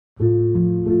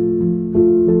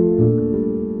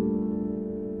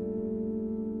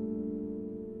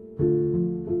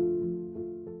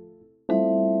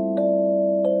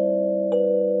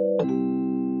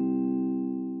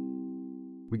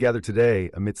gather today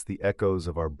amidst the echoes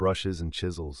of our brushes and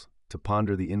chisels to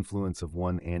ponder the influence of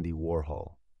one Andy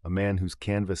Warhol, a man whose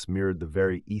canvas mirrored the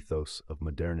very ethos of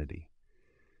modernity.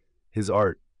 His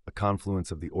art, a confluence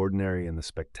of the ordinary and the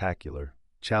spectacular,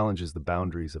 challenges the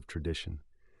boundaries of tradition.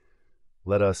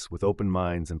 Let us, with open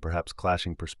minds and perhaps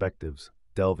clashing perspectives,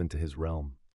 delve into his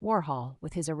realm. Warhol,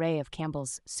 with his array of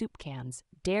Campbell's soup cans,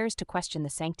 dares to question the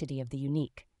sanctity of the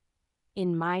unique.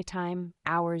 In my time,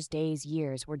 hours, days,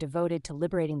 years were devoted to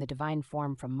liberating the divine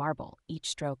form from marble, each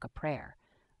stroke a prayer.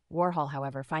 Warhol,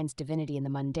 however, finds divinity in the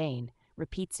mundane,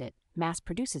 repeats it,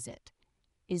 mass-produces it.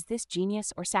 Is this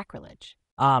genius or sacrilege?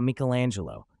 Ah,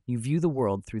 Michelangelo, you view the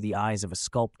world through the eyes of a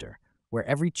sculptor, where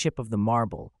every chip of the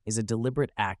marble is a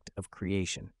deliberate act of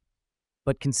creation.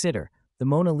 But consider, the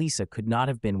Mona Lisa could not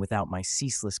have been without my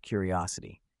ceaseless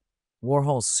curiosity.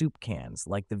 Warhol's soup cans,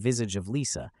 like the visage of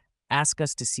Lisa, ask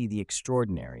us to see the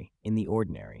extraordinary in the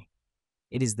ordinary.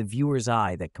 It is the viewer's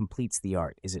eye that completes the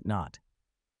art, is it not?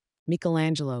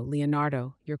 Michelangelo,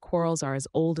 Leonardo, your quarrels are as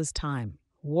old as time.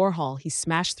 Warhol, he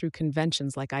smashed through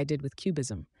conventions like I did with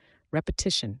Cubism.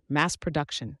 Repetition, mass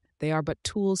production, they are but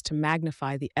tools to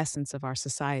magnify the essence of our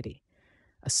society.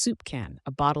 A soup can,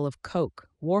 a bottle of Coke,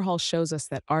 Warhol shows us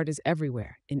that art is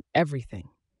everywhere, in everything.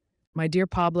 My dear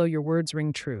Pablo, your words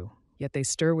ring true, yet they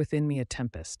stir within me a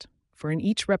tempest. For in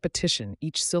each repetition,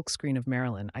 each silkscreen of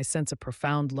Marilyn, I sense a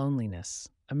profound loneliness,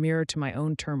 a mirror to my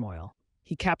own turmoil.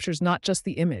 He captures not just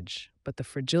the image, but the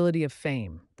fragility of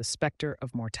fame, the specter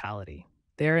of mortality.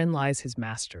 Therein lies his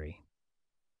mastery.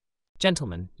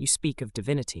 Gentlemen, you speak of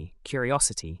divinity,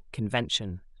 curiosity,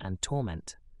 convention, and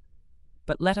torment.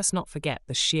 But let us not forget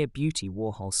the sheer beauty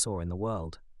Warhol saw in the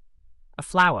world. A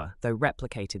flower, though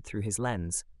replicated through his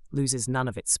lens, loses none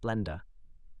of its splendor.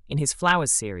 In his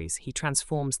Flowers series, he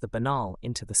transforms the banal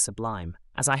into the sublime,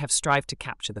 as I have strived to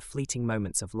capture the fleeting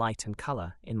moments of light and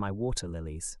color in my water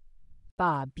lilies.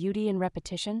 Bah, beauty in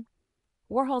repetition?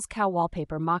 Warhol's cow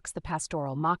wallpaper mocks the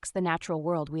pastoral, mocks the natural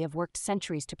world we have worked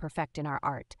centuries to perfect in our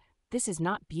art. This is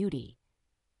not beauty.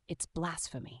 It's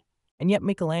blasphemy. And yet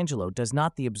Michelangelo does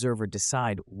not the observer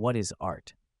decide what is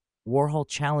art. Warhol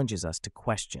challenges us to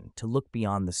question, to look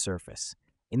beyond the surface.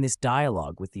 In this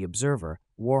dialogue with the observer,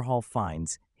 Warhol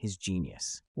finds his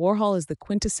genius. Warhol is the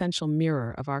quintessential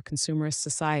mirror of our consumerist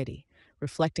society,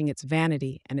 reflecting its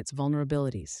vanity and its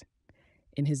vulnerabilities.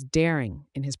 In his daring,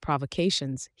 in his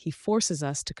provocations, he forces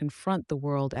us to confront the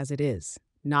world as it is,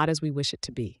 not as we wish it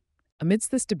to be.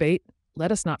 Amidst this debate,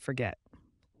 let us not forget,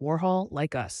 Warhol,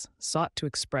 like us, sought to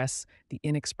express the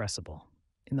inexpressible.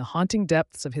 In the haunting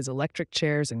depths of his Electric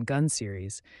Chairs and Gun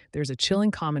series, there's a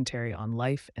chilling commentary on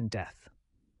life and death.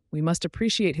 We must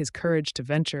appreciate his courage to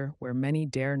venture where many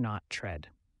dare not tread.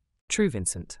 True,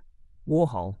 Vincent.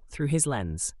 Warhol, through his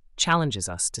lens, challenges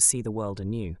us to see the world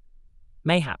anew.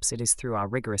 Mayhaps it is through our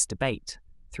rigorous debate,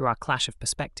 through our clash of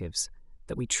perspectives,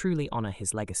 that we truly honor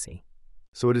his legacy.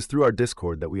 So it is through our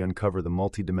discord that we uncover the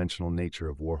multidimensional nature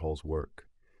of Warhol's work.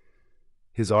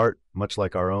 His art, much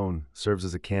like our own, serves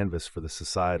as a canvas for the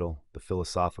societal, the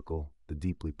philosophical, the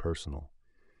deeply personal.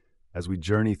 As we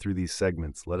journey through these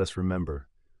segments, let us remember,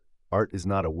 art is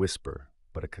not a whisper,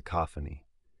 but a cacophony.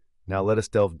 Now let us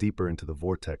delve deeper into the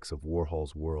vortex of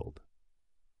Warhol's world.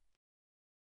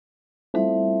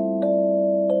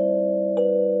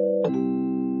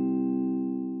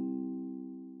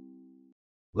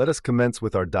 Let us commence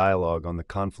with our dialogue on the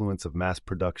confluence of mass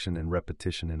production and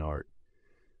repetition in art.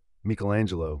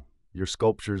 Michelangelo, your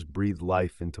sculptures breathe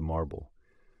life into marble.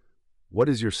 What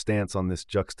is your stance on this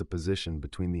juxtaposition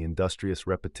between the industrious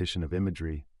repetition of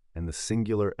imagery and the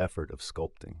singular effort of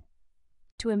sculpting?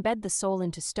 To embed the soul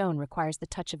into stone requires the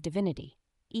touch of divinity.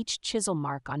 Each chisel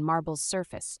mark on marble's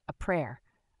surface, a prayer.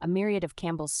 A myriad of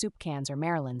Campbell's soup cans or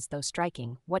Marylands, though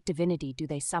striking, what divinity do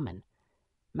they summon?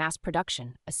 Mass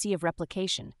production, a sea of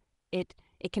replication. It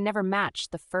can never match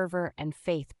the fervor and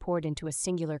faith poured into a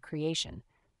singular creation.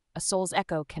 A soul's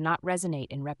echo cannot resonate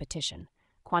in repetition.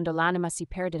 Quando l'anima si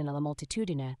perde nella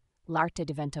moltitudine, l'arte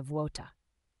diventa vuota.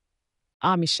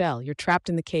 Ah, Michel, you're trapped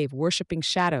in the cave, worshipping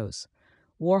shadows.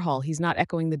 Warhol, he's not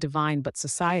echoing the divine, but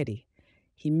society.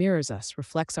 He mirrors us,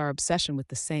 reflects our obsession with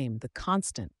the same, the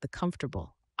constant, the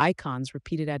comfortable, icons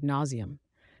repeated ad nauseum.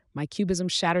 My cubism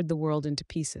shattered the world into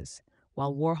pieces,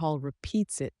 while Warhol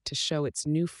repeats it to show its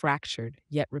new fractured,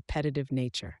 yet repetitive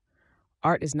nature.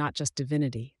 Art is not just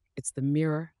divinity, it's the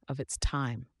mirror of its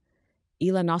time.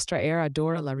 E la nostra era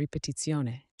adora la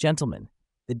ripetizione. Gentlemen,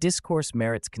 the discourse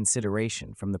merits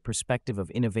consideration from the perspective of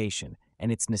innovation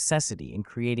and its necessity in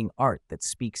creating art that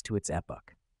speaks to its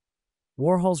epoch.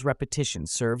 Warhol's repetition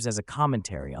serves as a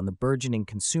commentary on the burgeoning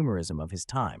consumerism of his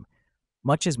time.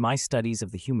 Much as my studies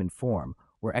of the human form,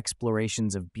 where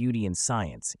explorations of beauty and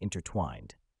science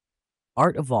intertwined.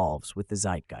 Art evolves with the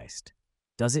zeitgeist,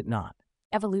 does it not?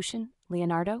 Evolution,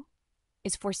 Leonardo?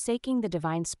 Is forsaking the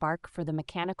divine spark for the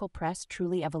mechanical press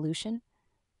truly evolution?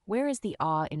 Where is the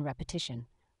awe in repetition?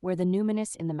 Where the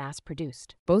numinous in the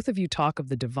mass-produced? Both of you talk of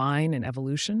the divine and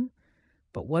evolution,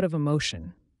 but what of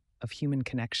emotion, of human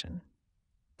connection?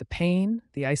 The pain,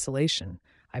 the isolation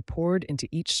I poured into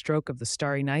each stroke of the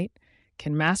starry night,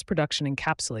 can mass production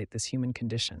encapsulate this human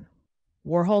condition?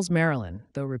 Warhol's Marilyn,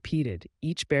 though repeated,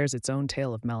 each bears its own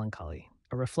tale of melancholy,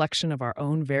 a reflection of our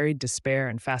own varied despair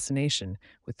and fascination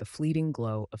with the fleeting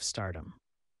glow of stardom.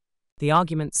 The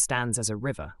argument stands as a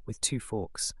river with two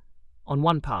forks. On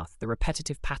one path, the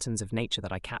repetitive patterns of nature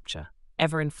that I capture,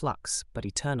 ever in flux but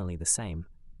eternally the same.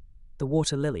 The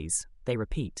water lilies, they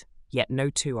repeat, yet no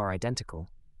two are identical.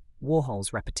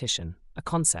 Warhol's repetition, a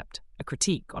concept, a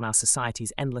critique on our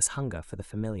society's endless hunger for the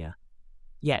familiar.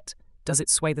 Yet, does it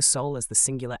sway the soul as the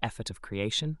singular effort of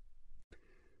creation?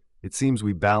 It seems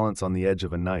we balance on the edge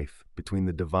of a knife between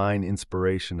the divine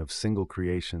inspiration of single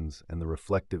creations and the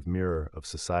reflective mirror of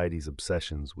society's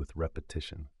obsessions with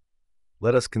repetition.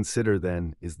 Let us consider,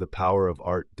 then, is the power of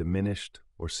art diminished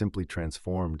or simply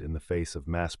transformed in the face of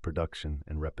mass production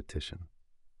and repetition?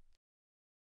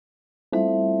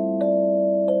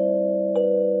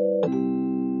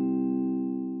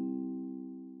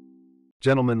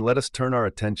 Gentlemen, let us turn our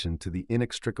attention to the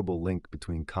inextricable link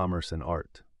between commerce and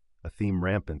art, a theme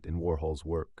rampant in Warhol's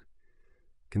work.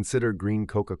 Consider green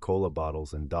Coca-Cola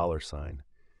bottles and dollar sign.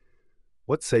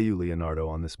 What say you, Leonardo,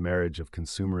 on this marriage of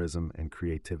consumerism and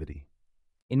creativity?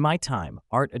 In my time,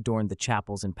 art adorned the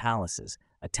chapels and palaces,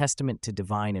 a testament to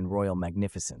divine and royal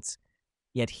magnificence.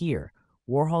 Yet here,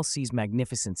 Warhol sees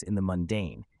magnificence in the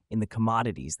mundane, in the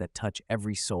commodities that touch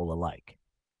every soul alike.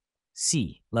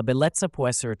 Si, la bellezza può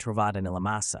essere trovata nella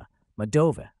massa, ma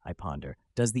dove, I ponder,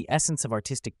 does the essence of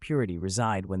artistic purity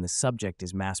reside when the subject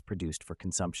is mass-produced for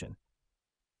consumption?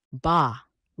 Bah!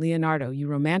 Leonardo, you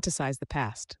romanticize the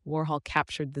past. Warhol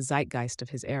captured the zeitgeist of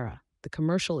his era. The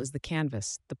commercial is the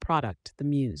canvas, the product, the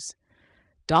muse.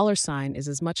 Dollar sign is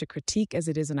as much a critique as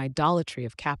it is an idolatry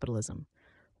of capitalism.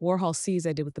 Warhol sees,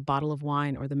 I did with the bottle of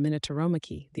wine or the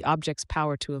Minotauromachy, the object's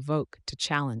power to evoke, to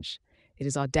challenge. It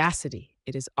is audacity.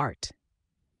 It is art.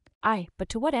 Aye, but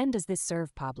to what end does this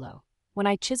serve, Pablo? When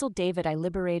I chiseled David, I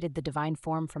liberated the divine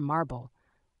form from marble.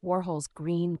 Warhol's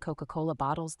green Coca-Cola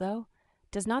bottles, though,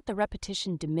 does not the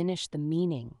repetition diminish the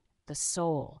meaning, the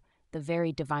soul, the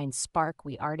very divine spark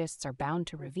we artists are bound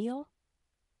to reveal?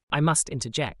 I must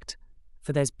interject,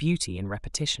 for there's beauty in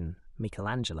repetition,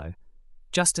 Michelangelo.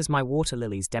 Just as my water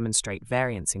lilies demonstrate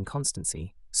variance in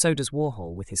constancy, so does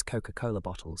Warhol with his Coca-Cola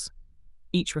bottles.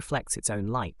 Each reflects its own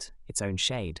light, its own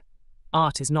shade.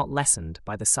 Art is not lessened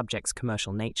by the subject's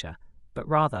commercial nature, but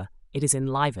rather it is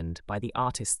enlivened by the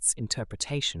artist's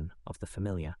interpretation of the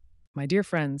familiar. My dear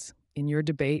friends, in your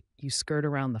debate, you skirt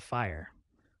around the fire.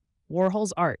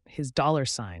 Warhol's art, his dollar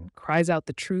sign, cries out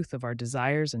the truth of our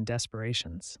desires and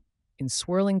desperations. In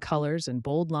swirling colors and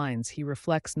bold lines, he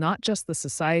reflects not just the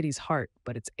society's heart,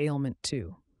 but its ailment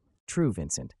too. True,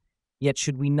 Vincent. Yet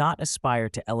should we not aspire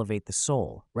to elevate the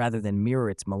soul, rather than mirror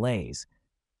its malaise?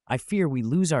 I fear we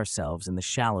lose ourselves in the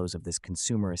shallows of this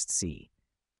consumerist sea.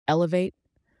 Elevate?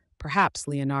 Perhaps,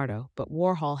 Leonardo, but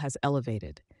Warhol has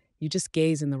elevated. You just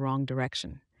gaze in the wrong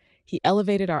direction. He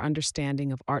elevated our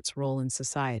understanding of art's role in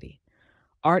society.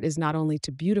 Art is not only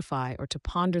to beautify or to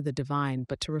ponder the divine,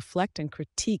 but to reflect and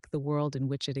critique the world in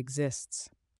which it exists.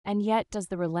 And yet, does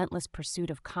the relentless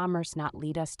pursuit of commerce not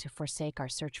lead us to forsake our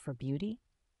search for beauty?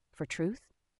 For truth?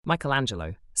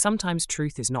 Michelangelo, sometimes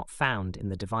truth is not found in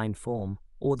the divine form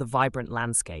or the vibrant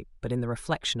landscape, but in the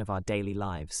reflection of our daily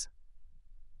lives.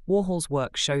 Warhol's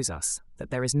work shows us that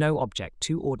there is no object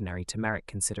too ordinary to merit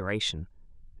consideration,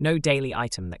 no daily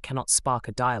item that cannot spark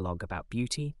a dialogue about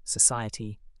beauty,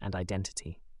 society, and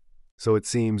identity. So it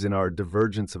seems in our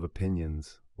divergence of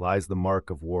opinions lies the mark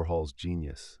of Warhol's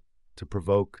genius, to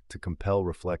provoke, to compel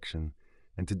reflection,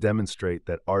 and to demonstrate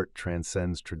that art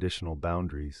transcends traditional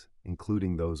boundaries,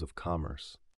 including those of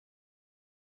commerce.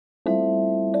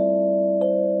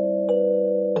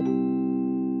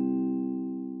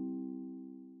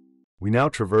 We now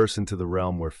traverse into the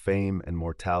realm where fame and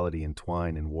mortality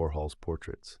entwine in Warhol's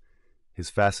portraits. His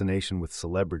fascination with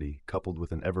celebrity, coupled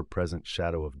with an ever-present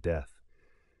shadow of death.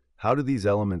 How do these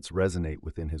elements resonate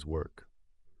within his work?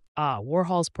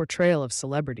 Warhol's portrayal of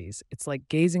celebrities. It's like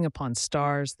gazing upon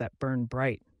stars that burn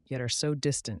bright, yet are so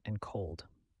distant and cold.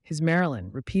 His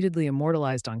Marilyn, repeatedly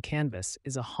immortalized on canvas,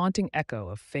 is a haunting echo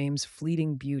of fame's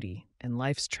fleeting beauty and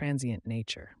life's transient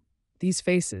nature. These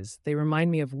faces, they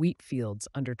remind me of wheat fields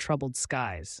under troubled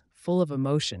skies, full of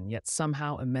emotion, yet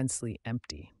somehow immensely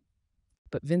empty.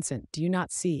 But Vincent, do you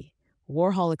not see?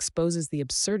 Warhol exposes the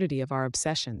absurdity of our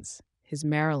obsessions. His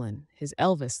Marilyn, his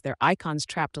Elvis, their icons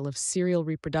trapped of serial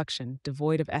reproduction,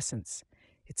 devoid of essence.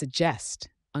 It's a jest,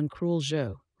 un cruel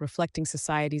jeu, reflecting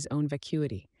society's own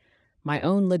vacuity. My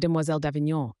own La Demoiselle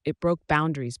d'Avignon, it broke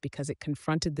boundaries because it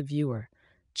confronted the viewer,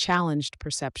 challenged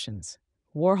perceptions.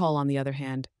 Warhol, on the other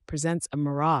hand, presents a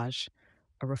mirage,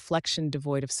 a reflection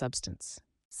devoid of substance.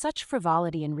 Such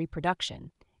frivolity in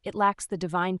reproduction, it lacks the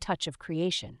divine touch of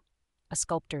creation. A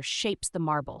sculptor shapes the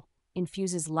marble,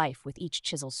 infuses life with each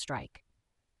chisel strike.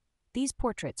 These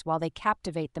portraits, while they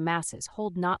captivate the masses,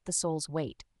 hold not the soul's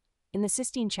weight. In the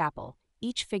Sistine Chapel,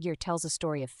 each figure tells a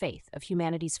story of faith, of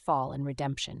humanity's fall and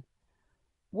redemption.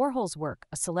 Warhol's work,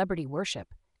 A Celebrity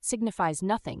Worship, signifies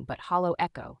nothing but hollow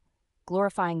echo,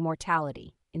 glorifying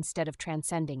mortality instead of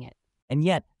transcending it. And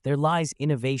yet, there lies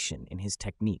innovation in his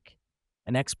technique,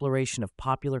 an exploration of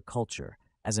popular culture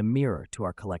as a mirror to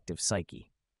our collective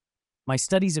psyche. My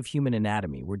studies of human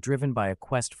anatomy were driven by a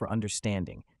quest for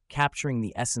understanding, capturing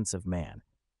the essence of man.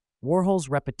 Warhol's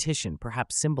repetition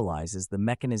perhaps symbolizes the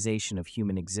mechanization of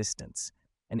human existence,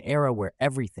 an era where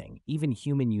everything, even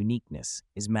human uniqueness,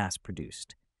 is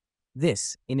mass-produced.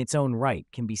 This, in its own right,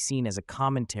 can be seen as a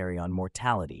commentary on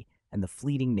mortality and the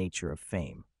fleeting nature of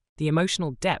fame. The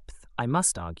emotional depth, I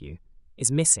must argue,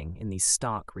 is missing in these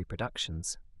stark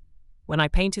reproductions. When I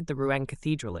painted the Rouen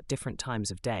Cathedral at different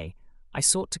times of day, I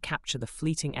sought to capture the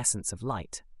fleeting essence of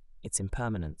light, its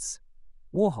impermanence.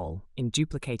 Warhol, in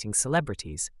duplicating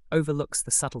celebrities, overlooks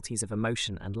the subtleties of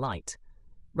emotion and light,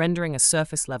 rendering a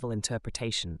surface-level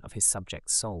interpretation of his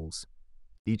subjects' souls.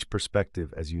 Each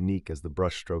perspective as unique as the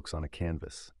brushstrokes on a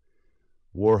canvas.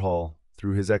 Warhol,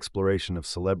 through his exploration of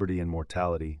celebrity and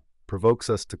mortality, provokes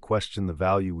us to question the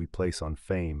value we place on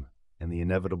fame and the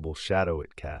inevitable shadow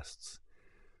it casts.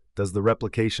 Does the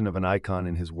replication of an icon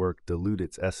in his work dilute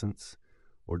its essence,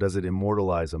 or does it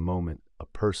immortalize a moment, a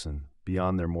person,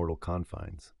 beyond their mortal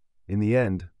confines? In the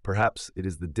end, perhaps it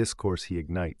is the discourse he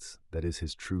ignites that is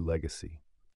his true legacy.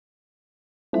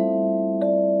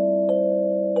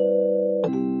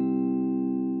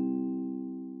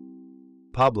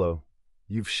 Pablo,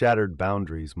 you've shattered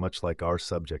boundaries much like our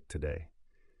subject today.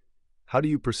 How do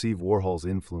you perceive Warhol's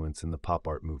influence in the pop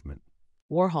art movement?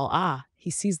 Warhol, he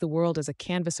sees the world as a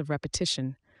canvas of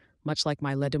repetition, much like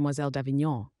my La Demoiselle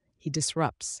d'Avignon. He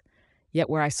disrupts. Yet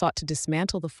where I sought to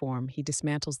dismantle the form, he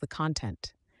dismantles the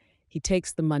content. He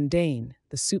takes the mundane,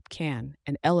 the soup can,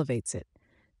 and elevates it.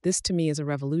 This to me is a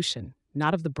revolution,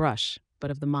 not of the brush, but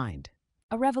of the mind.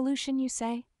 A revolution, you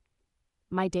say?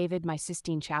 My David, my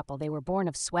Sistine Chapel, they were born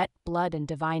of sweat, blood, and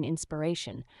divine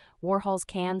inspiration. Warhol's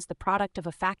cans, the product of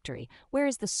a factory. Where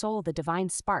is the soul, the divine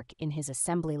spark, in his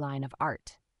assembly line of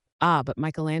art? But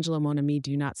Michelangelo, mon ami,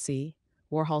 do you not see?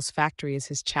 Warhol's factory is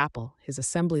his chapel, his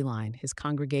assembly line, his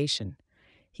congregation.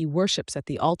 He worships at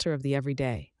the altar of the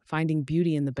everyday, finding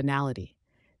beauty in the banality.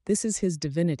 This is his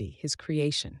divinity, his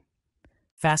creation.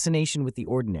 Fascination with the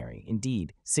ordinary,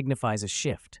 indeed, signifies a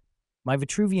shift. My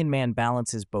Vitruvian Man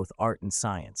balances both art and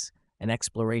science, an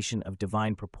exploration of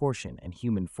divine proportion and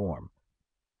human form.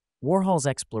 Warhol's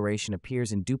exploration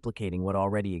appears in duplicating what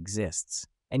already exists,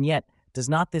 and yet, does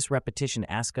not this repetition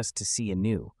ask us to see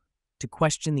anew, to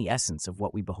question the essence of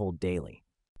what we behold daily?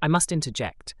 I must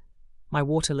interject. My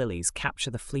water lilies capture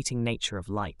the fleeting nature of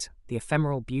light, the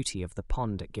ephemeral beauty of the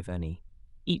pond at Giverny,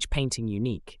 each painting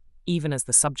unique, even as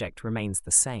the subject remains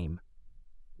the same.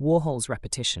 Warhol's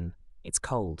repetition, it's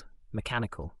cold,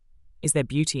 mechanical. Is there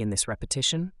beauty in this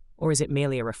repetition, or is it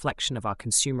merely a reflection of our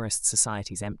consumerist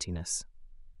society's emptiness?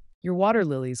 Your water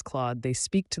lilies, Claude, they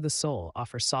speak to the soul,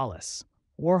 offer solace.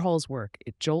 Warhol's work,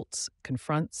 it jolts,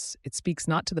 confronts, it speaks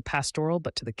not to the pastoral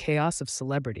but to the chaos of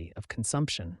celebrity, of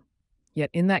consumption. Yet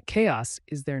in that chaos,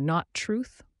 is there not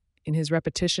truth? In his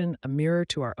repetition, a mirror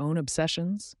to our own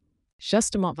obsessions?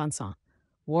 Justement, Vincent,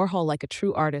 Warhol, like a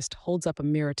true artist, holds up a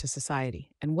mirror to society.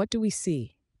 And what do we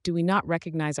see? Do we not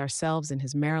recognize ourselves in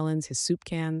his Marilyns, his soup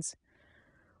cans?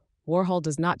 Warhol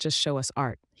does not just show us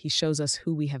art, he shows us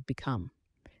who we have become.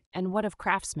 And what of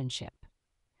craftsmanship?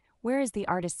 Where is the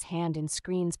artist's hand in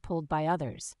screens pulled by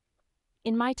others?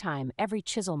 In my time, every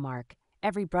chisel mark,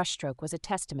 every brushstroke was a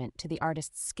testament to the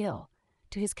artist's skill,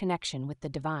 to his connection with the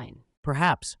divine.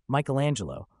 Perhaps,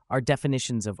 Michelangelo, our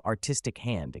definitions of artistic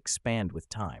hand expand with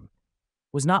time.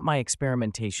 Was not my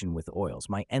experimentation with oils,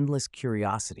 my endless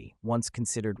curiosity, once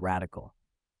considered radical?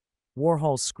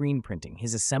 Warhol's screen printing,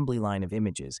 his assembly line of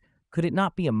images, could it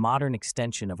not be a modern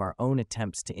extension of our own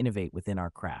attempts to innovate within our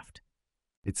craft?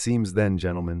 It seems then,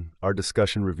 gentlemen, our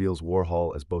discussion reveals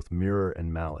Warhol as both mirror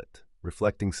and mallet,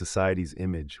 reflecting society's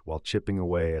image while chipping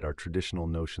away at our traditional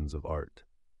notions of art.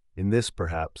 In this,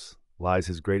 perhaps, lies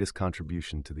his greatest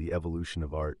contribution to the evolution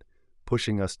of art,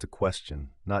 pushing us to question,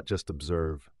 not just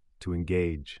observe, to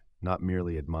engage, not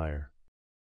merely admire.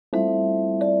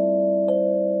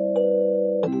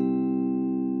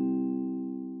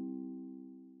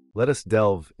 Let us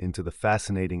delve into the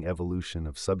fascinating evolution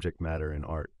of subject matter in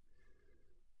art.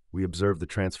 We observe the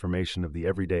transformation of the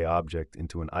everyday object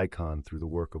into an icon through the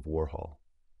work of Warhol.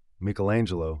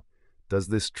 Michelangelo, does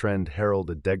this trend herald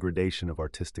a degradation of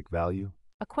artistic value?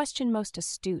 A question most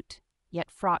astute, yet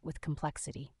fraught with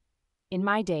complexity. In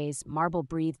my days, marble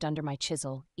breathed under my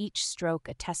chisel, each stroke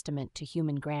a testament to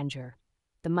human grandeur.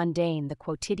 The mundane, the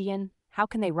quotidian, how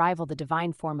can they rival the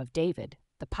divine form of David,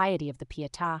 the piety of the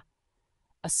Pietà?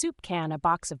 A soup can, a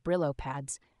box of Brillo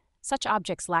pads, such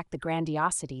objects lack the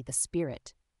grandiosity, the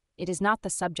spirit. It is not the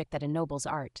subject that ennobles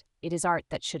art, it is art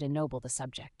that should ennoble the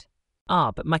subject.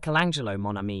 Ah, but Michelangelo,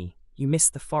 mon ami, you miss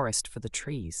the forest for the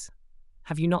trees.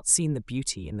 Have you not seen the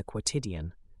beauty in the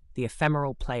quotidian, the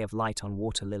ephemeral play of light on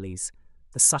water lilies,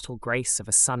 the subtle grace of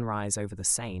a sunrise over the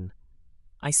Seine?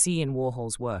 I see in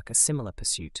Warhol's work a similar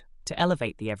pursuit, to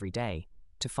elevate the everyday,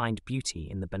 to find beauty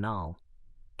in the banal.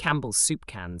 Campbell's soup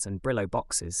cans and Brillo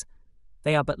boxes,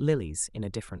 they are but lilies in a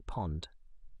different pond.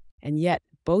 And yet,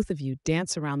 both of you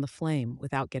dance around the flame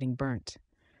without getting burnt.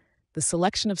 The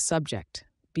selection of subject,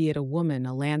 be it a woman,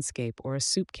 a landscape, or a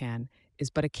soup can, is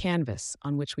but a canvas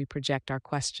on which we project our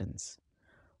questions.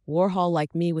 Warhol,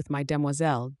 like me with my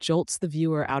demoiselle, jolts the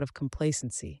viewer out of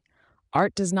complacency.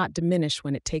 Art does not diminish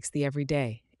when it takes the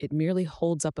everyday. It merely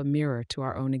holds up a mirror to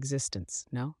our own existence,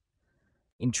 no?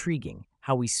 Intriguing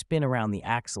how we spin around the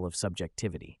axle of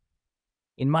subjectivity.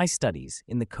 In my studies,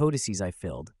 in the codices I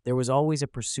filled, there was always a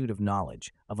pursuit of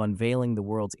knowledge, of unveiling the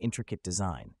world's intricate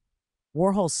design.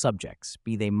 Warhol's subjects,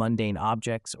 be they mundane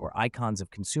objects or icons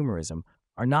of consumerism,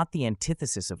 are not the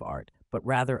antithesis of art, but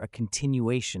rather a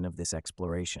continuation of this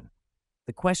exploration.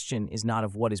 The question is not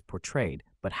of what is portrayed,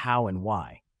 but how and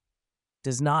why.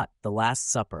 Does not The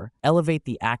Last Supper elevate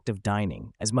the act of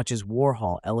dining as much as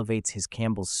Warhol elevates his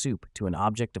Campbell's soup to an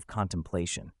object of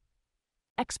contemplation?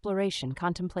 Exploration,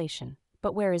 contemplation.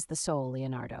 But where is the soul,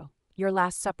 Leonardo? Your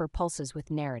Last Supper pulses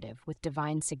with narrative, with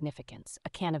divine significance.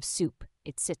 A can of soup,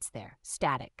 it sits there,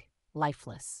 static,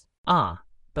 lifeless. Ah,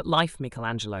 but life,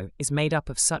 Michelangelo, is made up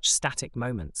of such static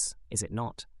moments, is it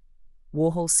not?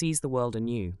 Warhol sees the world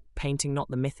anew, painting not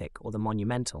the mythic or the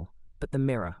monumental, but the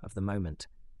mirror of the moment.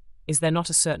 Is there not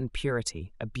a certain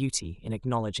purity, a beauty in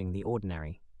acknowledging the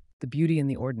ordinary? The beauty in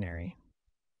the ordinary.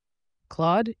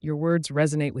 Claude, your words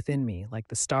resonate within me like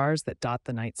the stars that dot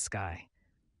the night sky.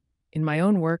 In my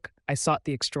own work, I sought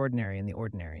the extraordinary in the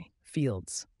ordinary.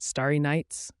 Fields, starry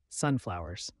nights,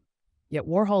 sunflowers. Yet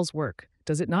Warhol's work,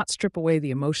 does it not strip away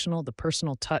the emotional, the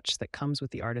personal touch that comes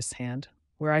with the artist's hand?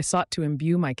 Where I sought to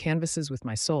imbue my canvases with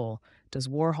my soul, does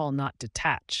Warhol not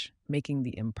detach, making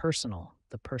the impersonal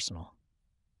the personal?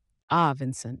 Ah,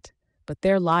 Vincent, but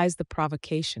there lies the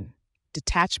provocation,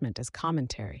 detachment as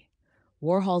commentary.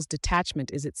 Warhol's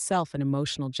detachment is itself an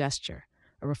emotional gesture,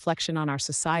 a reflection on our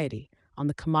society, on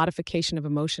the commodification of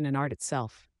emotion in art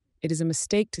itself. It is a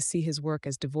mistake to see his work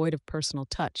as devoid of personal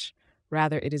touch.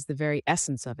 Rather, it is the very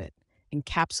essence of it,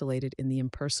 encapsulated in the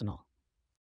impersonal.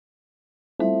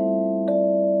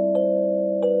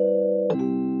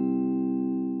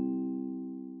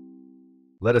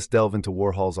 Let us delve into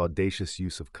Warhol's audacious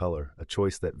use of color, a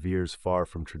choice that veers far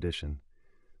from tradition.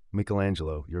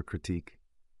 Michelangelo, your critique.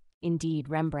 Indeed,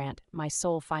 Rembrandt, my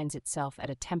soul finds itself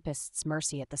at a tempest's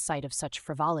mercy at the sight of such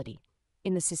frivolity.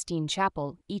 In the Sistine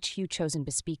Chapel, each hue chosen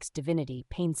bespeaks divinity,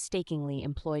 painstakingly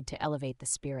employed to elevate the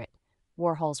spirit.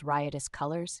 Warhol's riotous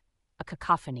colors, a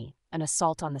cacophony, an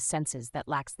assault on the senses that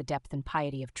lacks the depth and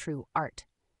piety of true art.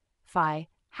 Fie,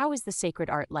 how is the sacred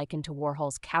art likened to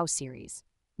Warhol's Cow series?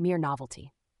 Mere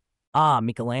novelty. Ah,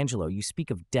 Michelangelo, you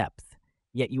speak of depth,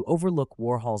 yet you overlook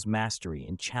Warhol's mastery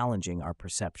in challenging our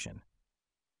perception.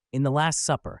 In The Last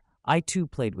Supper, I too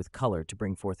played with color to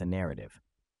bring forth a narrative.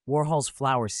 Warhol's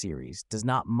Flower series does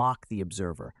not mock the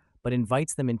observer, but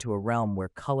invites them into a realm where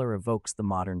color evokes the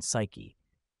modern psyche.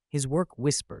 His work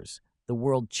whispers, the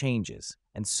world changes,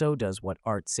 and so does what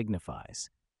art signifies.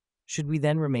 Should we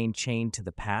then remain chained to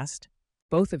the past?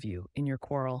 Both of you, in your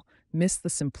quarrel, miss the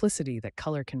simplicity that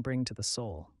color can bring to the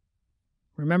soul.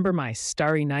 Remember my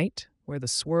Starry Night, where the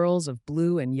swirls of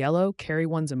blue and yellow carry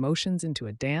one's emotions into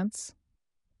a dance?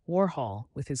 Warhol,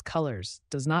 with his colors,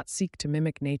 does not seek to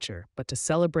mimic nature, but to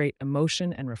celebrate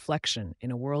emotion and reflection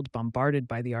in a world bombarded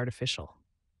by the artificial.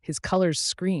 His colors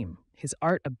scream, his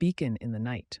art a beacon in the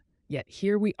night. Yet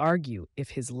here we argue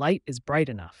if his light is bright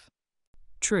enough.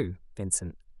 True,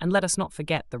 Vincent, and let us not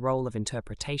forget the role of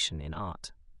interpretation in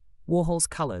art. Warhol's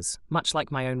colours, much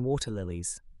like my own water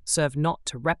lilies, serve not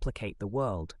to replicate the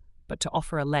world, but to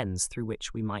offer a lens through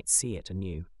which we might see it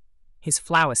anew. His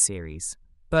flower series,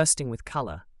 bursting with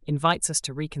colour, invites us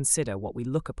to reconsider what we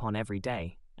look upon every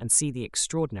day and see the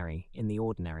extraordinary in the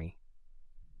ordinary.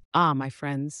 Ah, my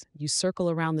friends, you circle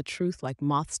around the truth like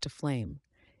moths to flame.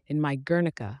 In my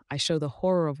Guernica, I show the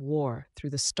horror of war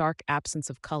through the stark absence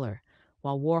of color,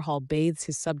 while Warhol bathes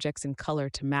his subjects in color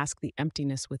to mask the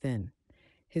emptiness within.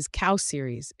 His Cow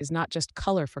series is not just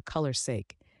color for color's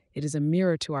sake. It is a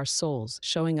mirror to our souls,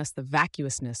 showing us the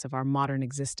vacuousness of our modern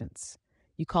existence.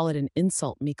 You call it an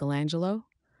insult, Michelangelo?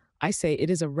 I say it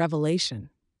is a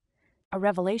revelation. A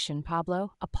revelation,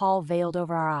 Pablo, a pall veiled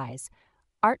over our eyes.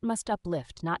 Art must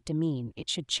uplift, not demean. It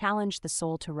should challenge the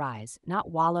soul to rise,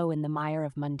 not wallow in the mire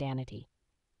of mundanity.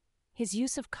 His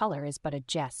use of color is but a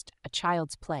jest, a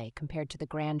child's play compared to the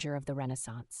grandeur of the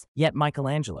Renaissance. Yet,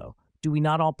 Michelangelo, do we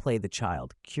not all play the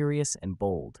child, curious and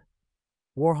bold?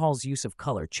 Warhol's use of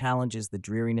color challenges the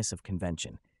dreariness of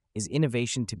convention. Is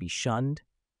innovation to be shunned?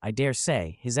 I dare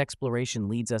say his exploration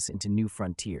leads us into new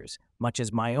frontiers, much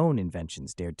as my own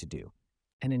inventions dared to do.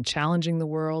 And in challenging the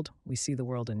world, we see the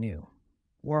world anew.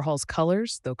 Warhol's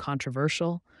colors, though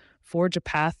controversial, forge a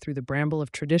path through the bramble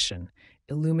of tradition,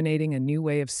 illuminating a new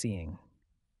way of seeing.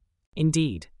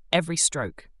 Indeed, every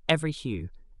stroke, every hue,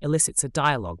 elicits a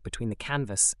dialogue between the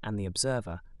canvas and the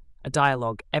observer, a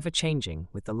dialogue ever-changing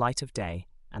with the light of day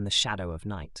and the shadow of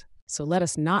night. So let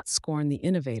us not scorn the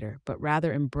innovator, but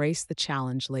rather embrace the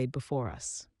challenge laid before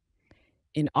us.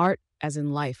 In art, as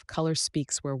in life, color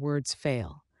speaks where words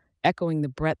fail, echoing the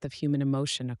breadth of human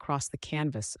emotion across the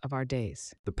canvas of our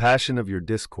days. The passion of your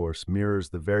discourse mirrors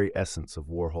the very essence of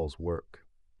Warhol's work,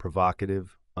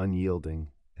 provocative, unyielding,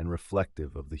 and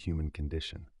reflective of the human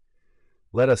condition.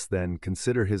 Let us, then,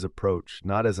 consider his approach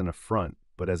not as an affront,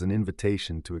 but as an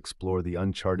invitation to explore the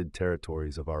uncharted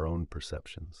territories of our own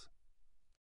perceptions.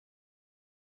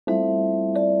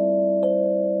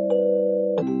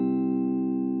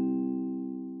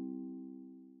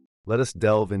 Let us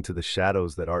delve into the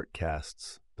shadows that art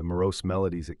casts, the morose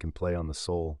melodies it can play on the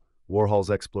soul, Warhol's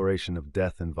exploration of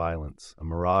death and violence, a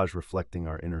mirage reflecting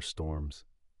our inner storms.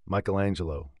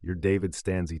 Michelangelo, your David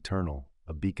stands eternal,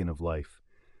 a beacon of life.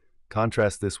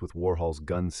 Contrast this with Warhol's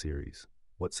Gun series.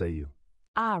 What say you?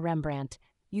 Ah, Rembrandt,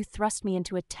 you thrust me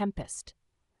into a tempest.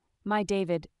 My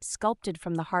David, sculpted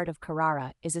from the heart of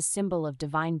Carrara, is a symbol of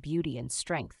divine beauty and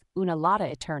strength, una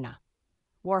lauda eterna.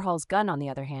 Warhol's Gun, on the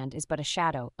other hand, is but a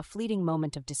shadow, a fleeting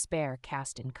moment of despair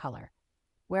cast in color.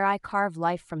 Where I carve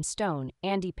life from stone,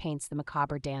 Andy paints the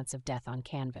macabre dance of death on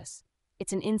canvas.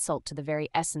 It's an insult to the very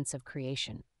essence of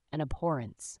creation, an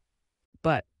abhorrence.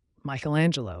 But,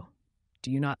 Michelangelo,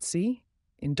 do you not see?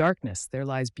 In darkness there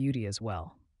lies beauty as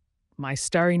well. My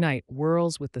Starry Night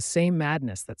whirls with the same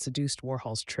madness that seduced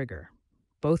Warhol's Trigger.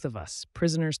 Both of us,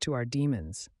 prisoners to our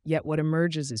demons, yet what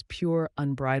emerges is pure,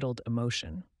 unbridled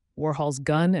emotion. Warhol's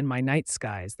Gun and my Night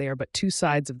Skies, they are but two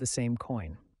sides of the same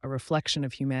coin, a reflection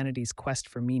of humanity's quest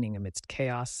for meaning amidst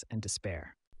chaos and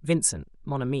despair. Vincent,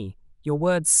 mon ami, your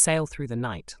words sail through the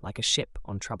night like a ship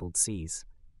on troubled seas.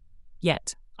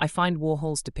 Yet, I find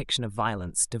Warhol's depiction of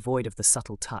violence devoid of the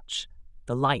subtle touch,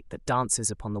 the light that dances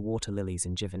upon the water lilies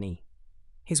in Giverny.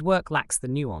 His work lacks the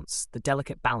nuance, the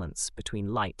delicate balance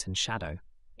between light and shadow.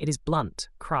 It is blunt,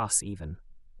 crass even.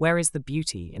 Where is the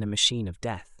beauty in a machine of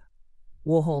death?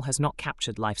 Warhol has not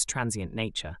captured life's transient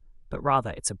nature, but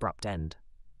rather its abrupt end.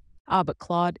 Ah, but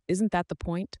Claude, isn't that the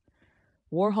point?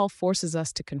 Warhol forces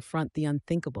us to confront the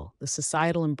unthinkable, the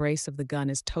societal embrace of the gun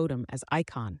as totem, as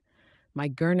icon. My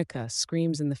Guernica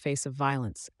screams in the face of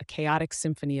violence, a chaotic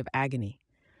symphony of agony.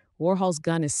 Warhol's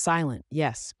Gun is silent,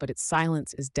 yes, but its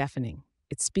silence is deafening.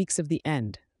 It speaks of the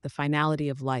end, the finality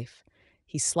of life.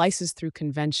 He slices through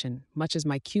convention, much as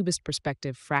my Cubist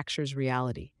perspective fractures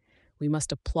reality. We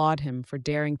must applaud him for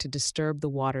daring to disturb the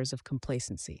waters of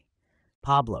complacency.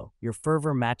 Pablo, your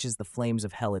fervor matches the flames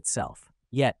of hell itself.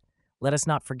 Yet, let us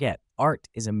not forget, art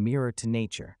is a mirror to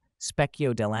nature,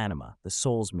 specchio dell'anima, the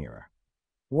soul's mirror.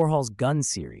 Warhol's Gun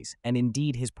series, and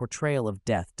indeed his portrayal of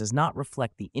death, does not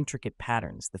reflect the intricate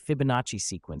patterns, the Fibonacci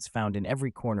sequence found in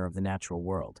every corner of the natural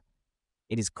world.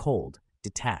 It is cold,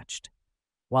 detached.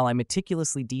 While I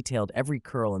meticulously detailed every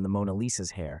curl in the Mona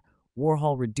Lisa's hair,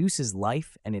 Warhol reduces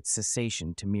life and its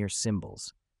cessation to mere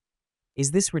symbols.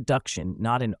 Is this reduction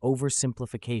not an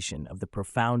oversimplification of the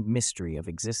profound mystery of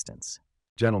existence?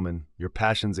 Gentlemen, your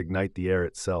passions ignite the air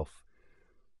itself.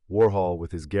 Warhol,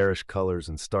 with his garish colors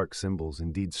and stark symbols,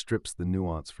 indeed strips the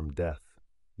nuance from death.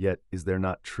 Yet, is there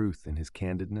not truth in his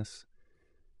candidness?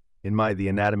 In my The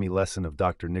Anatomy lesson of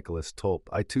Dr. Nicholas Tulp,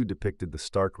 I too depicted the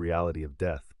stark reality of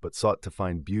death, but sought to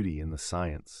find beauty in the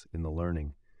science, in the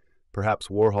learning. Perhaps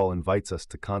Warhol invites us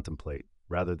to contemplate,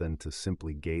 rather than to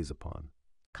simply gaze upon.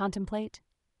 Contemplate?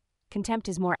 Contempt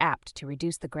is more apt to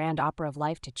reduce the grand opera of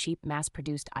life to cheap,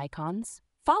 mass-produced icons.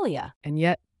 Folia! And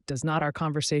yet, does not our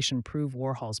conversation prove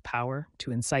Warhol's power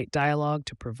to incite dialogue,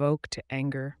 to provoke, to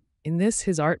anger? In this,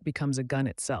 his art becomes a gun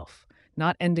itself,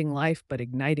 not ending life but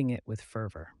igniting it with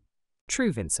fervor.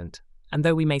 True, Vincent. And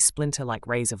though we may splinter like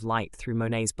rays of light through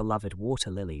Monet's beloved water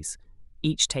lilies,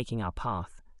 each taking our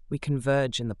path, we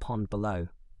converge in the pond below,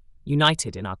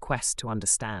 united in our quest to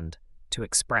understand, to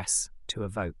express, to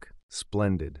evoke.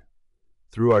 Splendid.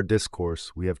 Through our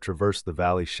discourse, we have traversed the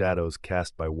valley shadows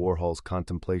cast by Warhol's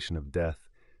contemplation of death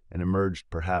and emerged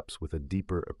perhaps with a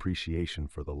deeper appreciation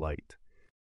for the light.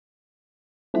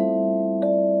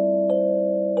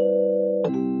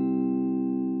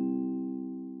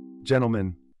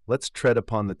 Gentlemen, let's tread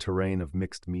upon the terrain of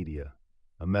mixed media,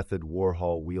 a method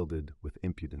Warhol wielded with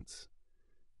impudence.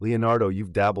 Leonardo,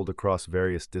 you've dabbled across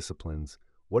various disciplines.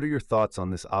 What are your thoughts on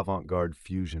this avant-garde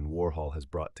fusion Warhol has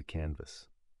brought to canvas?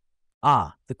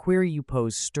 Ah, the query you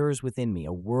pose stirs within me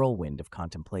a whirlwind of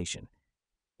contemplation.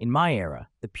 In my era,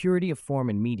 the purity of form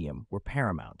and medium were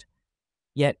paramount.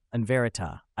 Yet, in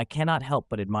verita, I cannot help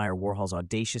but admire Warhol's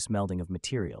audacious melding of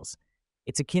materials.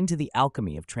 It's akin to the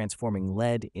alchemy of transforming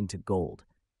lead into gold,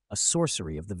 a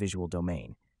sorcery of the visual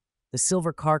domain. The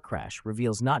silver car crash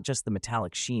reveals not just the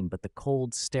metallic sheen, but the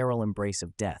cold, sterile embrace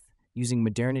of death, using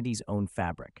modernity's own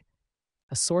fabric.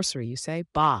 A sorcery, you say?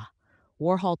 Bah!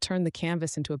 Warhol turned the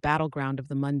canvas into a battleground of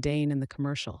the mundane and the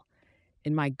commercial.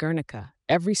 In my Guernica,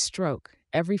 every stroke,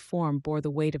 every form bore the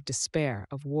weight of despair,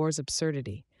 of war's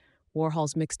absurdity.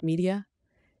 Warhol's mixed media?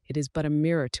 It is but a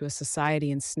mirror to a society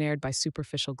ensnared by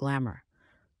superficial glamour.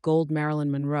 Gold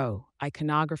Marilyn Monroe,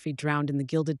 iconography drowned in the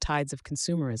gilded tides of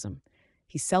consumerism.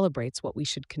 He celebrates what we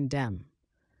should condemn.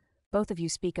 Both of you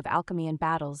speak of alchemy and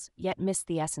battles, yet miss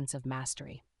the essence of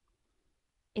mastery.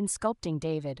 In sculpting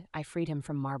David, I freed him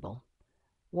from marble.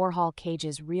 Warhol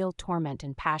cages real torment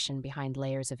and passion behind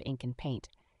layers of ink and paint.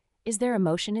 Is there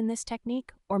emotion in this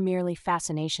technique, or merely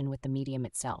fascination with the medium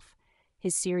itself?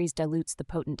 His series dilutes the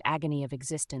potent agony of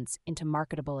existence into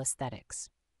marketable aesthetics.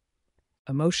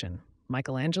 Emotion.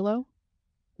 Michelangelo?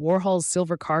 Warhol's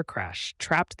Silver Car Crash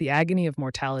trapped the agony of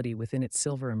mortality within its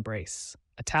silver embrace,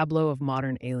 a tableau of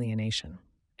modern alienation.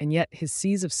 And yet his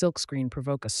seas of silkscreen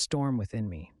provoke a storm within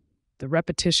me. The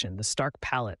repetition, the stark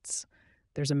palettes.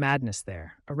 There's a madness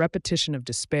there, a repetition of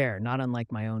despair not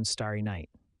unlike my own Starry Night.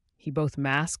 He both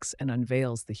masks and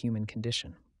unveils the human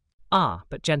condition. Ah,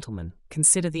 but gentlemen,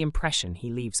 consider the impression he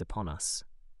leaves upon us.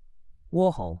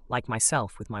 Warhol, like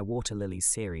myself with my Water Lilies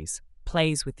series,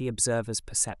 plays with the observer's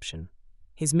perception.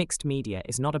 His mixed media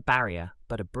is not a barrier,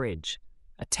 but a bridge,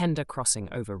 a tender crossing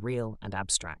over real and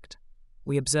abstract.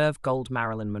 We observe Gold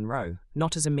Marilyn Monroe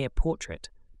not as a mere portrait,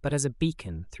 but as a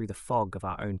beacon through the fog of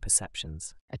our own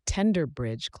perceptions. A tender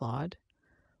bridge, Claude.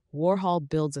 Warhol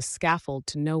builds a scaffold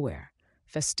to nowhere,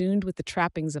 festooned with the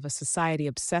trappings of a society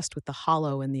obsessed with the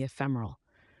hollow and the ephemeral.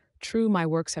 True, my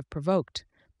works have provoked,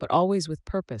 but always with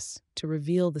purpose, to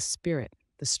reveal the spirit,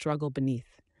 the struggle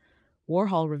beneath.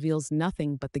 Warhol reveals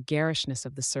nothing but the garishness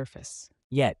of the surface.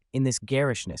 Yet, in this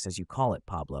garishness, as you call it,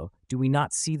 Pablo, do we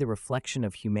not see the reflection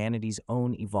of humanity's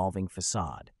own evolving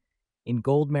facade? In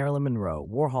Gold Marilyn Monroe,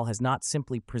 Warhol has not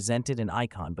simply presented an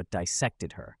icon but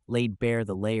dissected her, laid bare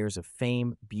the layers of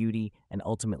fame, beauty, and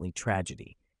ultimately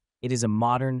tragedy. It is a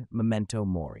modern memento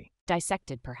mori.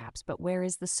 Dissected, perhaps, but where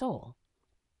is the soul?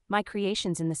 My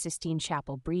creations in the Sistine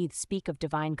Chapel speak of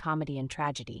divine comedy and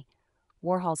tragedy.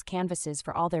 Warhol's canvases,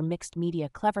 for all their mixed media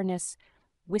cleverness,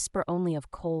 whisper only of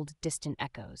cold, distant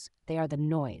echoes. They are the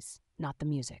noise, not the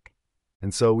music.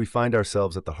 And so we find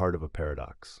ourselves at the heart of a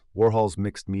paradox. Warhol's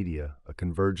mixed media, a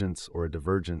convergence or a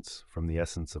divergence from the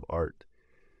essence of art.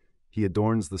 He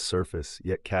adorns the surface,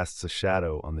 yet casts a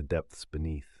shadow on the depths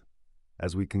beneath.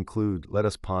 As we conclude, let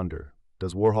us ponder,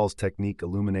 does Warhol's technique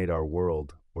illuminate our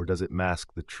world, or does it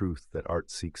mask the truth that art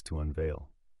seeks to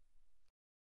unveil?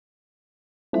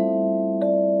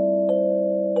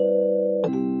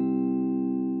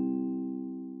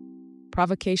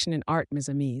 Provocation in art, mes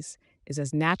amis, is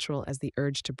as natural as the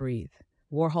urge to breathe.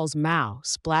 Warhol's Mao,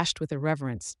 splashed with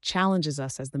irreverence, challenges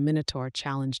us as the Minotaur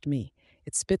challenged me.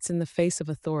 It spits in the face of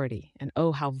authority, and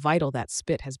oh, how vital that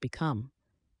spit has become.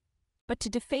 But to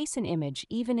deface an image,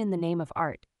 even in the name of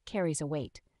art, carries a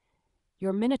weight.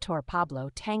 Your Minotaur, Pablo,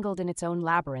 tangled in its own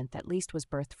labyrinth, at least was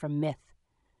birthed from myth.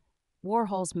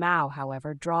 Warhol's Mao,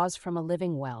 however, draws from a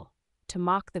living well. to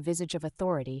mock the visage of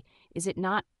authority, is it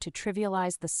not to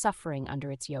trivialize the suffering under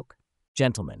its yoke?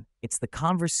 Gentlemen, it's the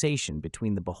conversation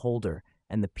between the beholder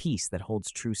and the piece that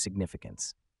holds true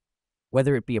significance.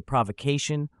 Whether it be a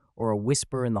provocation or a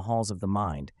whisper in the halls of the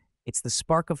mind, it's the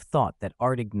spark of thought that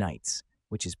art ignites,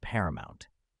 which is paramount.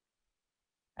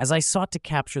 As I sought to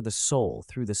capture the soul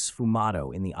through the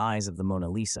sfumato in the eyes of the Mona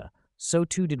Lisa, so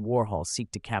too did Warhol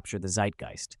seek to capture the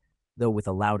zeitgeist, though with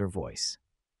a louder voice.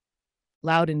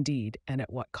 Loud indeed, and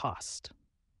at what cost?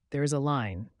 There is a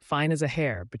line, fine as a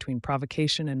hair, between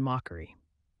provocation and mockery.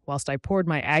 Whilst I poured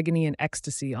my agony and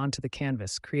ecstasy onto the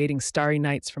canvas, creating starry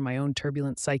nights from my own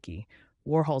turbulent psyche,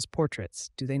 Warhol's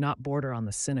portraits, do they not border on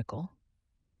the cynical?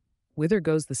 Whither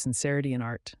goes the sincerity in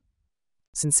art?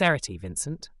 Sincerity,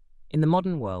 Vincent. In the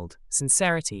modern world,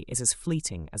 sincerity is as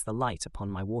fleeting as the light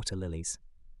upon my water lilies.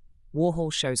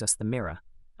 Warhol shows us the mirror,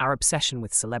 our obsession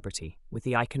with celebrity, with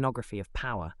the iconography of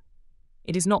power.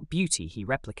 It is not beauty he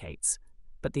replicates,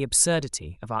 but the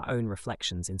absurdity of our own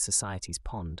reflections in society's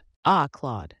pond. Ah,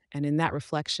 Claude, and in that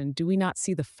reflection, do we not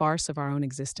see the farce of our own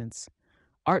existence?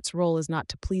 Art's role is not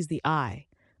to please the eye,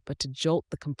 but to jolt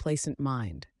the complacent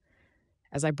mind.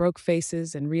 As I broke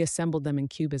faces and reassembled them in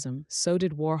Cubism, so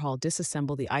did Warhol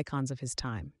disassemble the icons of his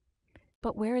time.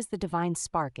 But where is the divine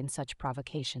spark in such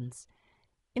provocations?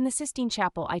 In the Sistine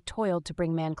Chapel, I toiled to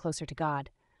bring man closer to God.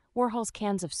 Warhol's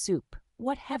cans of soup,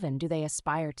 what heaven do they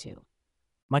aspire to?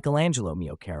 Michelangelo,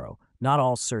 mio caro, not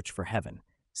all search for heaven.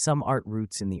 Some art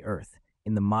roots in the earth,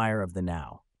 in the mire of the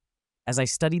now. As I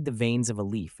studied the veins of a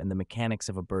leaf and the mechanics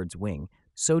of a bird's wing,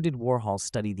 so did Warhol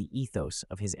study the ethos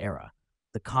of his era,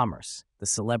 the commerce, the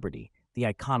celebrity, the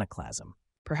iconoclasm.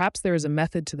 Perhaps there is a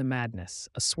method to the madness,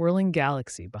 a swirling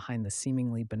galaxy behind the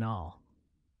seemingly banal.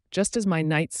 Just as my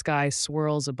night sky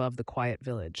swirls above the quiet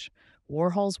village,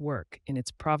 Warhol's work, in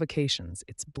its provocations,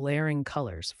 its blaring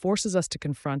colors, forces us to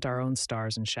confront our own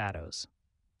stars and shadows.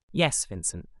 Yes,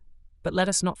 Vincent, but let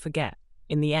us not forget,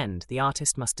 in the end, the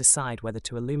artist must decide whether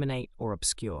to illuminate or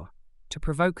obscure, to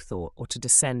provoke thought or to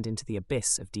descend into the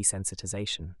abyss of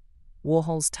desensitization.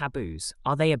 Warhol's taboos,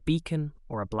 are they a beacon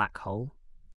or a black hole?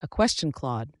 A question,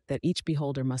 Claude, that each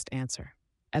beholder must answer.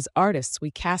 As artists, we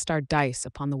cast our dice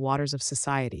upon the waters of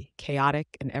society,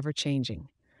 chaotic and ever-changing.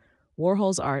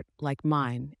 Warhol's art, like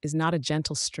mine, is not a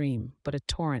gentle stream, but a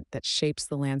torrent that shapes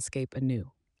the landscape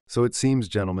anew. So it seems,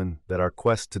 gentlemen, that our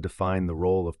quest to define the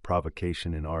role of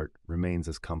provocation in art remains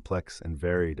as complex and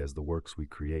varied as the works we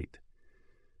create.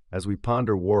 As we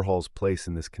ponder Warhol's place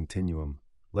in this continuum,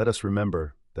 let us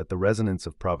remember that the resonance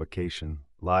of provocation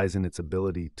lies in its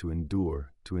ability to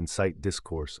endure, to incite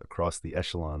discourse across the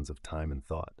echelons of time and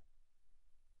thought.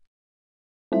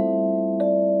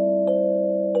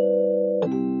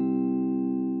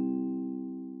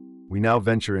 We now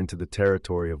venture into the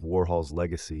territory of Warhol's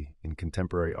legacy in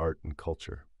contemporary art and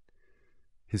culture.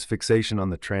 His fixation on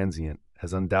the transient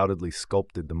has undoubtedly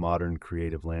sculpted the modern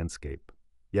creative landscape.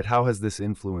 Yet how has this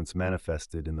influence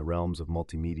manifested in the realms of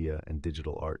multimedia and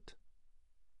digital art?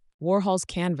 Warhol's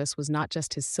canvas was not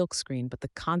just his silkscreen, but the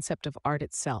concept of art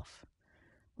itself.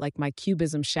 Like my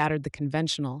cubism shattered the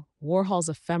conventional, Warhol's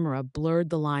ephemera blurred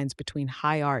the lines between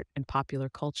high art and popular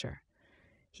culture.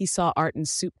 He saw art in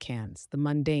soup cans, the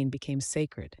mundane became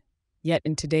sacred. Yet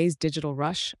in today's digital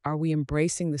rush, are we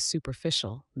embracing the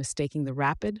superficial, mistaking the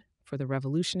rapid for the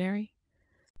revolutionary?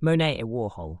 Monet et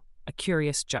Warhol, a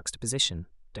curious juxtaposition,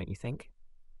 don't you think?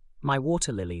 My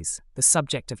water lilies, the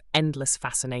subject of endless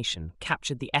fascination,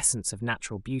 captured the essence of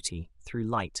natural beauty through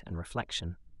light and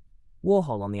reflection.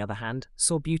 Warhol, on the other hand,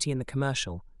 saw beauty in the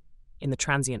commercial, in the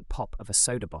transient pop of a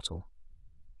soda bottle.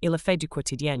 Il a fait du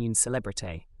quotidien une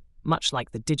célébrité, much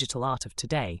like the digital art of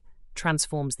today,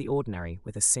 transforms the ordinary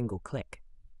with a single click.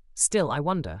 Still, I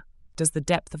wonder, does the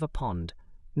depth of a pond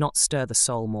not stir the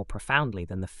soul more profoundly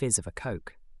than the fizz of a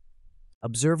Coke?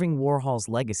 Observing Warhol's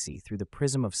legacy through the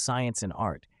prism of science and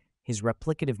art, his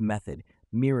replicative method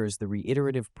mirrors the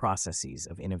reiterative processes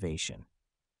of innovation.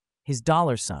 His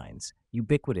dollar signs,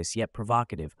 ubiquitous yet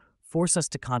provocative, force us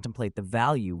to contemplate the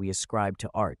value we ascribe to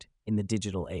art in the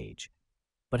digital age.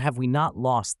 But have we not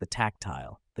lost the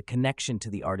tactile, the connection to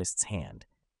the artist's hand?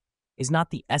 Is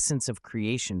not the essence of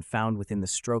creation found within the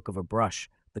stroke of a brush,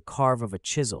 the carve of a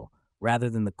chisel, rather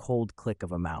than the cold click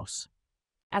of a mouse?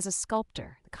 As a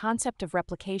sculptor, the concept of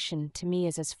replication to me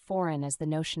is as foreign as the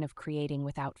notion of creating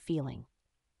without feeling.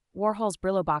 Warhol's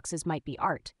Brillo boxes might be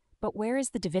art, but where is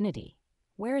the divinity?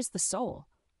 Where is the soul?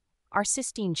 Our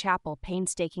Sistine Chapel,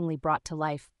 painstakingly brought to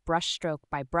life, brushstroke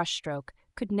by brushstroke,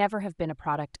 could never have been a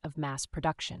product of mass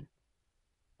production.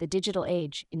 The digital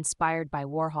age, inspired by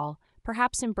Warhol,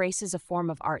 perhaps embraces a form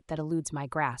of art that eludes my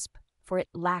grasp, for it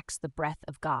lacks the breath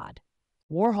of God.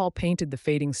 Warhol painted the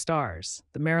fading stars,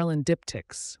 the Maryland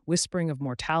diptychs, whispering of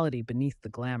mortality beneath the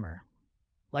glamour.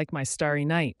 Like my starry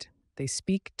night, they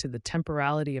speak to the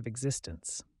temporality of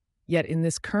existence. Yet in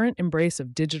this current embrace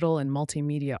of digital and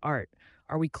multimedia art,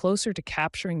 are we closer to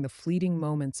capturing the fleeting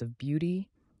moments of beauty,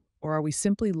 or are we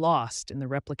simply lost in the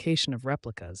replication of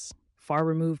replicas, far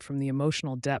removed from the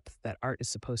emotional depth that art is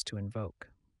supposed to invoke?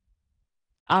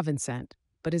 Ah, Vincent,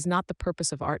 but is not the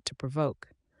purpose of art to provoke?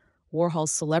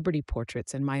 Warhol's celebrity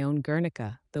portraits and my own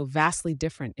Guernica, though vastly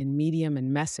different in medium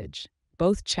and message,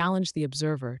 both challenge the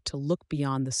observer to look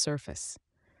beyond the surface.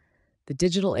 The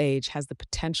digital age has the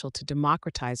potential to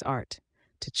democratize art,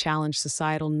 to challenge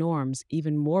societal norms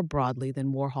even more broadly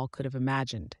than Warhol could have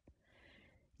imagined.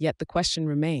 Yet the question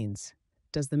remains,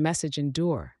 does the message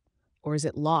endure, or is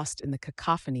it lost in the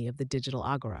cacophony of the digital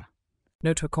agora?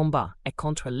 Notre combat est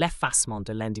contre l'effacement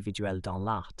de l'individuel dans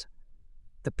l'art.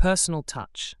 The personal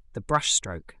touch, the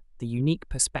brushstroke, the unique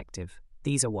perspective,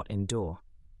 these are what endure.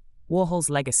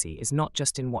 Warhol's legacy is not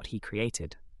just in what he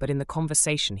created, but in the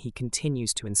conversation he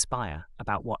continues to inspire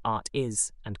about what art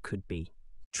is and could be.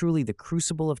 Truly, the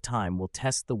crucible of time will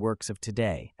test the works of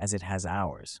today as it has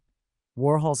ours.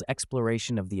 Warhol's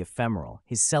exploration of the ephemeral,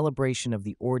 his celebration of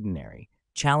the ordinary,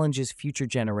 challenges future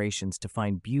generations to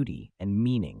find beauty and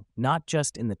meaning not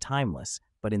just in the timeless,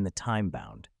 but in the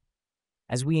time-bound.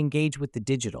 As we engage with the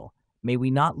digital, may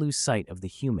we not lose sight of the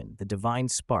human, the divine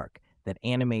spark that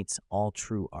animates all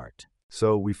true art.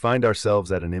 So we find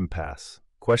ourselves at an impasse,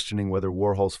 questioning whether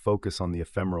Warhol's focus on the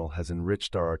ephemeral has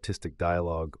enriched our artistic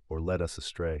dialogue or led us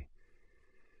astray.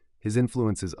 His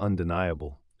influence is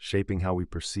undeniable, shaping how we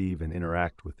perceive and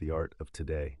interact with the art of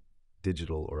today,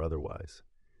 digital or otherwise.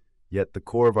 Yet the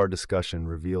core of our discussion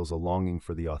reveals a longing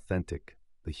for the authentic,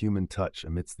 the human touch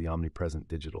amidst the omnipresent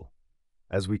digital.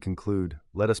 As we conclude,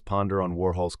 let us ponder on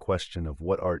Warhol's question of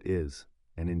what art is,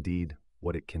 and indeed,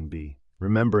 what it can be,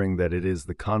 remembering that it is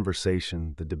the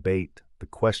conversation, the debate, the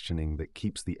questioning that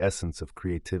keeps the essence of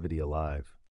creativity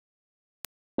alive.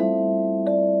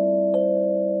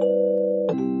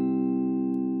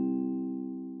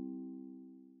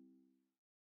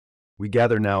 We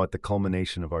gather now at the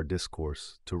culmination of our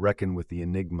discourse to reckon with the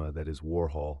enigma that is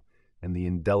Warhol and the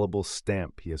indelible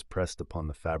stamp he has pressed upon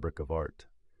the fabric of art.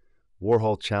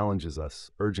 Warhol challenges us,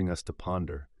 urging us to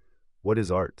ponder, what is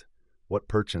art? What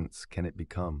perchance can it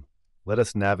become? Let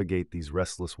us navigate these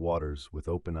restless waters with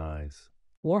open eyes.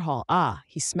 Warhol,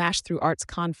 he smashed through art's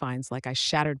confines like I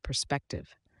shattered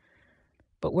perspective.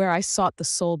 But where I sought the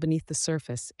soul beneath the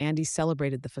surface, Andy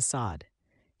celebrated the facade.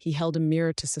 He held a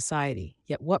mirror to society,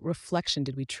 yet what reflection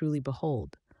did we truly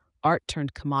behold? Art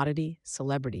turned commodity,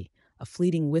 celebrity, a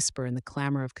fleeting whisper in the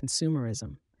clamor of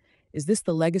consumerism. Is this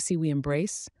the legacy we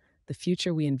embrace, the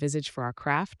future we envisage for our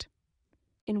craft?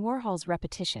 In Warhol's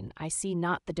repetition, I see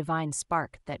not the divine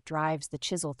spark that drives the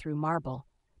chisel through marble,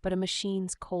 but a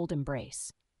machine's cold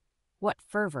embrace. What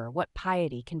fervor, what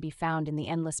piety can be found in the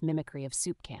endless mimicry of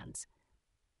soup cans?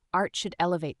 Art should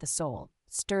elevate the soul,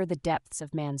 stir the depths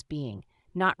of man's being,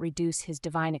 not reduce his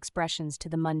divine expressions to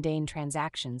the mundane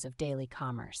transactions of daily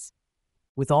commerce.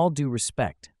 With all due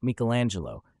respect,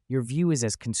 Michelangelo, your view is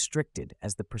as constricted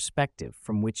as the perspective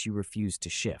from which you refuse to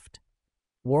shift.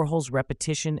 Warhol's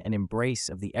repetition and embrace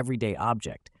of the everyday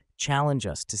object challenge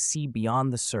us to see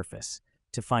beyond the surface,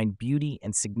 to find beauty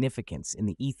and significance in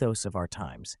the ethos of our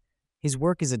times. His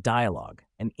work is a dialogue,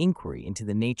 an inquiry into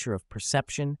the nature of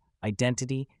perception,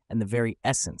 identity, and the very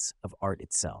essence of art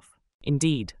itself.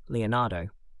 Indeed, Leonardo,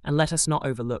 and let us not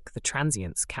overlook the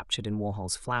transience captured in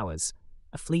Warhol's flowers,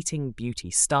 a fleeting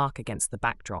beauty stark against the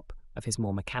backdrop of his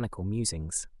more mechanical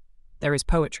musings. There is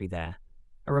poetry there,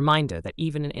 a reminder that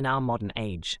even in our modern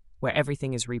age, where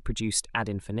everything is reproduced ad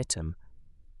infinitum,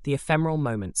 the ephemeral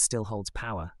moment still holds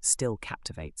power, still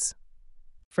captivates.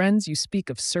 Friends, you speak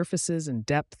of surfaces and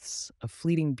depths, of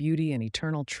fleeting beauty and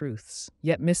eternal truths,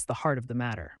 yet miss the heart of the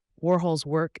matter. Warhol's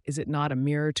work, is it not a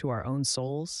mirror to our own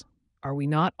souls? Are we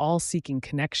not all seeking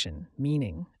connection,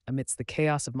 meaning, amidst the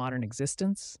chaos of modern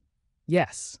existence?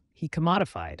 Yes, he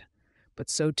commodified, but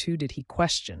so too did he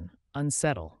question,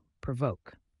 unsettle,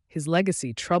 provoke. His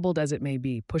legacy, troubled as it may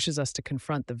be, pushes us to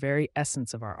confront the very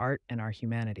essence of our art and our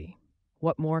humanity.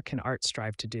 What more can art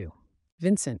strive to do?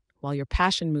 Vincent, while your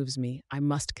passion moves me, I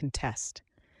must contest.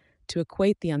 To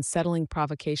equate the unsettling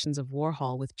provocations of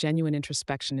Warhol with genuine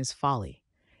introspection is folly.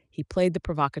 He played the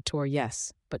provocateur,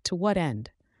 yes, but to what end?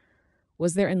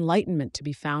 Was there enlightenment to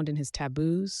be found in his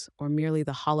taboos, or merely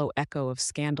the hollow echo of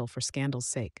scandal for scandal's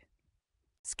sake?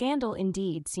 Scandal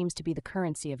indeed seems to be the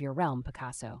currency of your realm,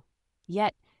 Picasso.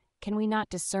 Yet, can we not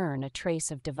discern a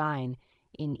trace of divine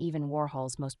in even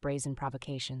Warhol's most brazen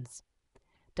provocations?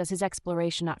 Does his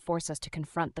exploration not force us to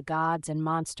confront the gods and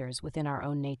monsters within our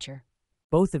own nature?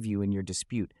 Both of you in your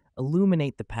dispute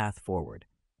illuminate the path forward.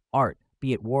 Art,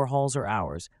 be it Warhol's or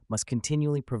ours, must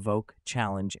continually provoke,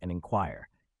 challenge, and inquire.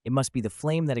 It must be the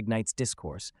flame that ignites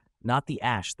discourse, not the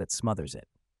ash that smothers it.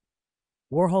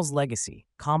 Warhol's legacy,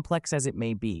 complex as it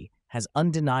may be, has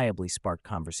undeniably sparked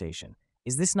conversation.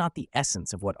 Is this not the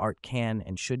essence of what art can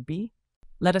and should be?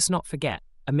 Let us not forget,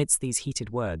 amidst these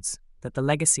heated words, that the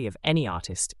legacy of any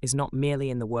artist is not merely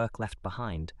in the work left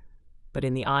behind, but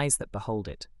in the eyes that behold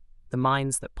it, the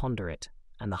minds that ponder it,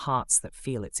 and the hearts that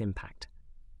feel its impact.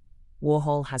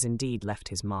 Warhol has indeed left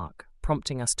his mark,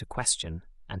 prompting us to question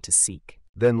and to seek.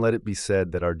 Then let it be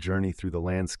said that our journey through the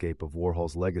landscape of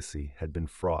Warhol's legacy had been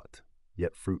fraught,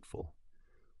 yet fruitful.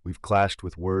 We've clashed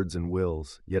with words and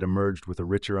wills, yet emerged with a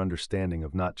richer understanding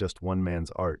of not just one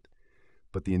man's art,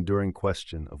 but the enduring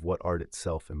question of what art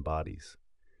itself embodies.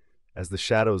 As the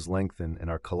shadows lengthen and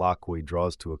our colloquy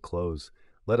draws to a close,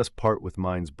 let us part with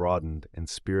minds broadened and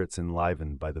spirits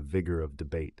enlivened by the vigor of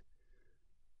debate.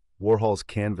 Warhol's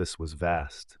canvas was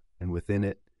vast, and within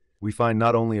it, we find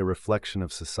not only a reflection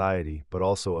of society, but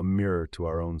also a mirror to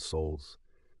our own souls.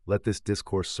 Let this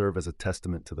discourse serve as a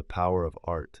testament to the power of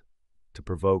art, to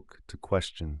provoke, to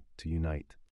question, to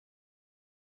unite.